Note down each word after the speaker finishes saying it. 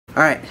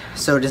Alright,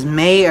 so this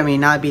may or may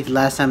not be the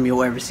last time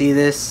you'll ever see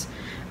this.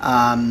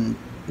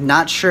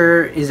 Not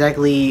sure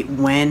exactly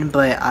when,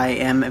 but I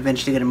am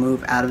eventually going to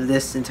move out of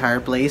this entire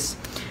place.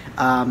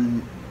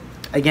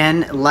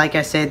 Again, like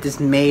I said,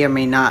 this may or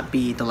may not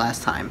be the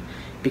last time.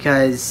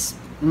 Because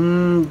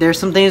there's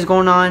some things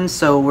going on,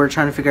 so we're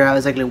trying to figure out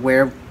exactly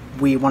where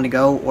we want to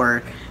go,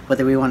 or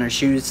whether we want to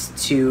choose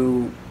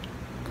to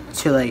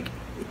like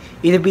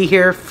either be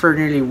here for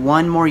nearly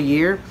one more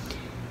year.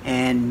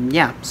 And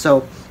yeah,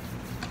 so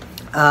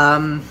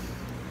I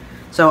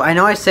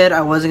know I said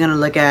I wasn't gonna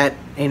look at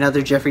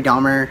another Jeffrey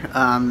Dahmer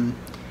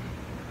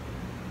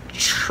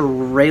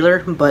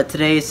trailer, but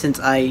today, since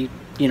I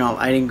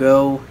didn't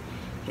go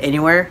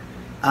anywhere,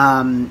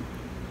 I'm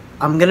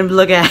gonna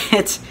look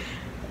at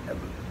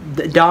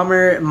the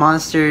Dahmer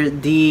Monster,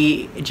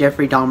 the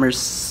Jeffrey Dahmer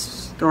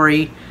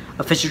Story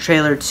official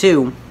trailer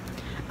 2.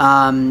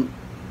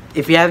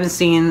 If you haven't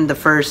seen the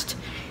first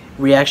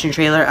reaction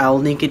trailer, I'll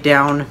link it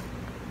down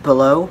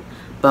below.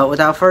 But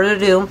without further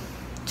ado,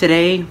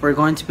 today we're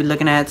going to be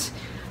looking at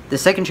the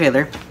second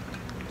trailer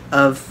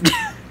of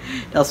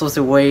that was supposed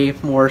to be way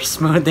more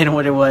smooth than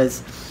what it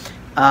was.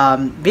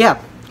 But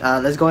yeah,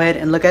 let's go ahead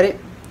and look at it,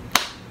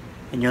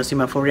 and you'll see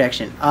my full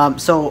reaction.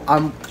 So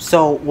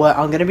what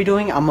I'm gonna be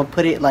doing, I'm gonna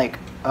put it like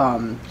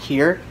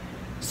here,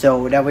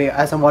 so that way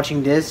as I'm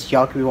watching this,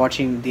 y'all can be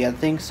watching the other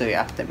thing. So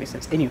yeah, that makes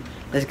sense. Anyway,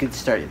 let's get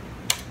started.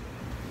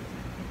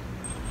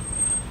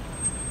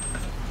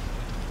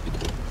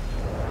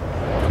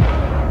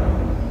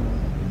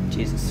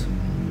 Jesus.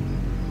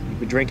 You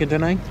been drinking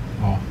tonight?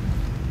 Oh,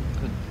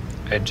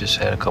 I just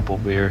had a couple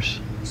beers.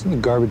 What's in the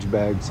garbage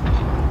bags?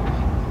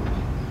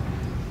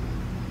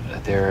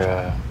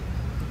 They're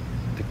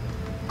the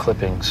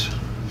clippings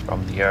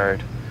from the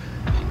yard.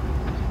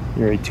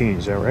 You're 18,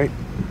 is that right?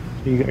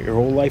 You got your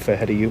whole life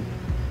ahead of you,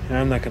 and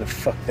I'm not gonna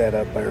fuck that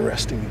up by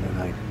arresting you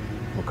tonight,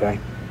 okay?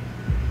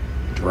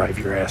 Drive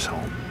your ass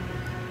home.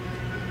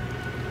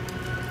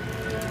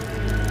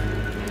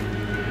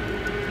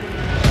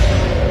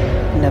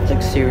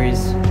 Netflix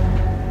series.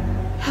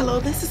 Hello,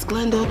 this is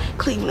Glenda,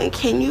 Cleveland.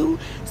 Can you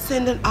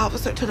send an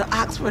officer to the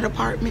Oxford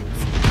Apartments?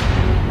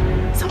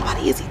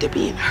 Somebody is either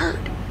being hurt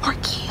or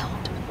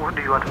killed. What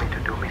do you want me to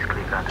do, Miss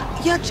Cleveland?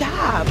 Your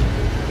job.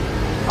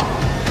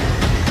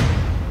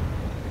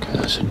 Can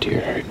I listen to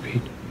your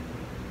heartbeat?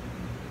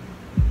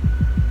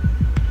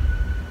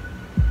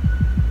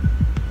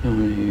 I want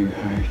to hear your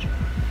heart.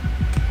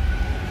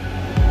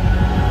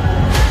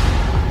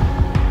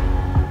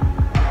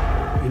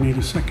 You need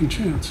a second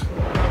chance.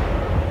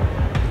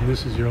 And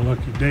this is your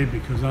lucky day,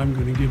 because I'm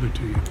going to give it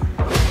to you.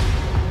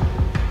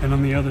 And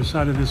on the other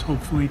side of this,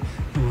 hopefully,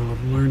 you will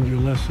have learned your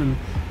lesson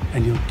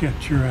and you'll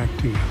get your act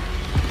together.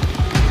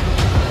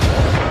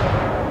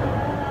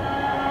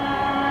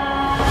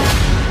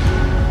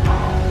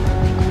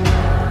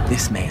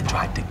 This man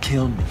tried to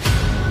kill me.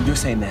 You're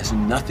saying there's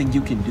nothing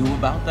you can do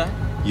about that?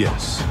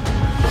 Yes.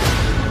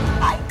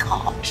 I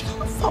called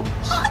you for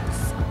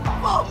months.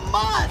 For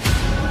months.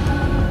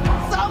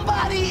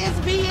 Somebody is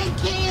being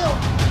killed.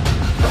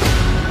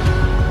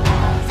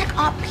 It's like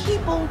our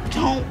people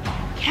don't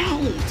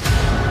count.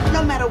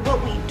 No matter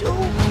what we do,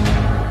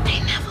 they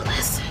never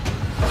listen.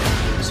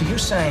 So you're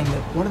saying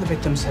that one of the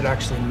victims had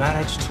actually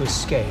managed to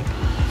escape,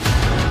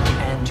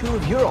 and two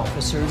of your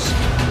officers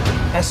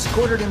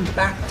escorted him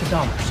back to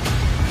Dahmer's.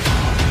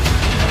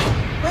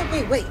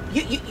 Wait.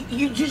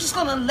 You just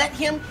gonna let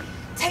him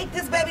take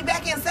this baby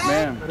back inside?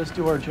 Ma'am, let us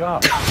do our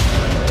job.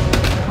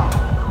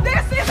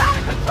 This is out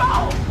of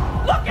control!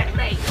 Look at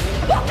me!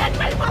 Look at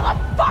me,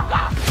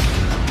 motherfucker!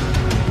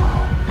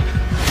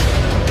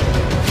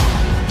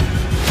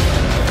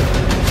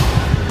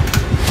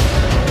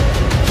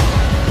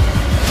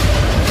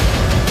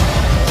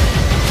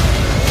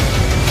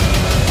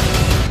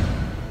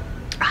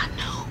 I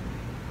know.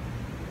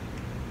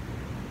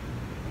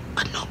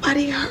 But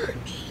nobody heard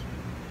me.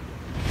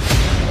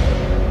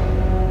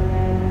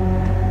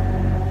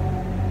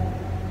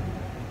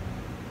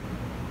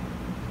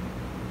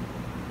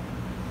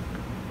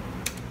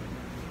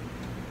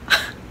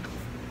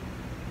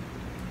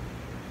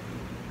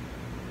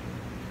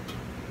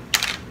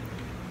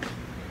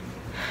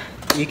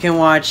 You can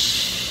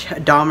watch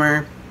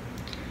Dahmer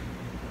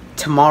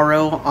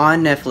tomorrow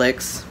on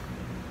Netflix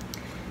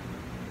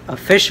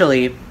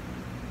officially,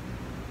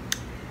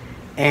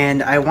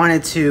 and I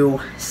wanted to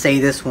say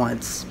this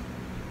once.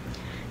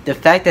 The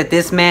fact that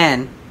this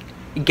man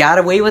got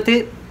away with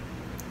it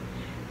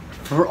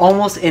for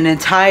almost an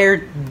entire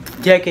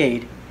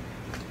decade.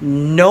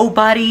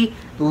 Nobody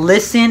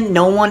listened,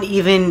 no one,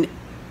 even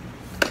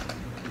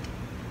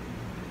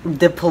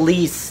the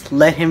police,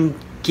 let him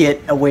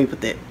get away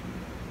with it.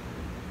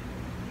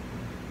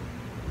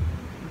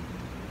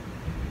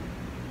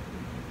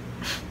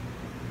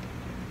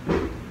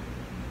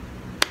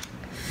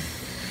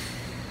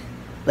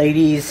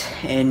 Ladies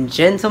and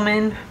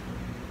gentlemen,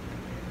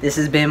 this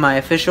has been my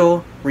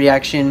official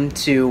reaction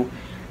to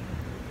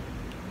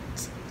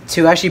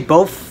actually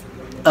both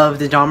of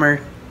the Dahmer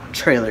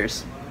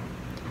trailers.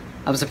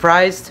 I'm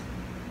surprised,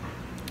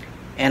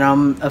 and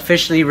I'm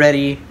officially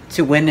ready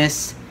to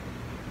witness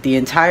the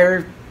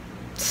entire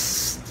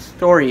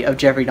story of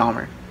Jeffrey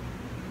Dahmer.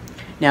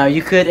 Now,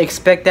 you could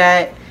expect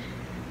that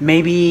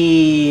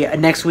maybe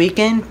next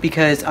weekend,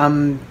 because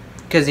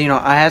you know,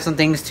 I have some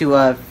things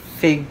to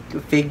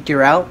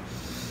figure out,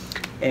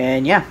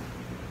 and yeah.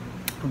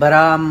 But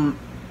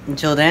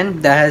until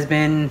then, that has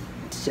been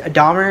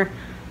Dahmer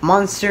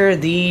Monster,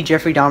 the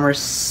Jeffrey Dahmer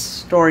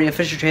Story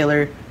official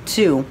trailer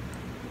 2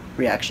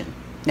 reaction.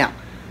 Now,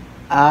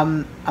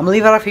 I'm gonna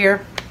leave it off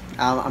here.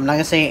 I'm not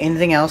gonna say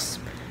anything else,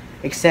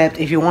 except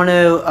if you want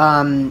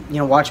to you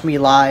know, watch me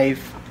live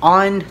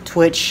on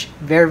Twitch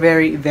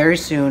very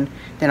soon,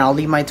 then I'll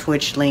leave my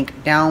Twitch link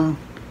down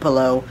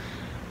below.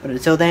 But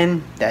until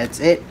then, that's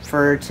it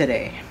for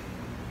today.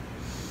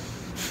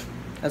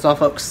 That's all,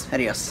 folks.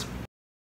 Adios.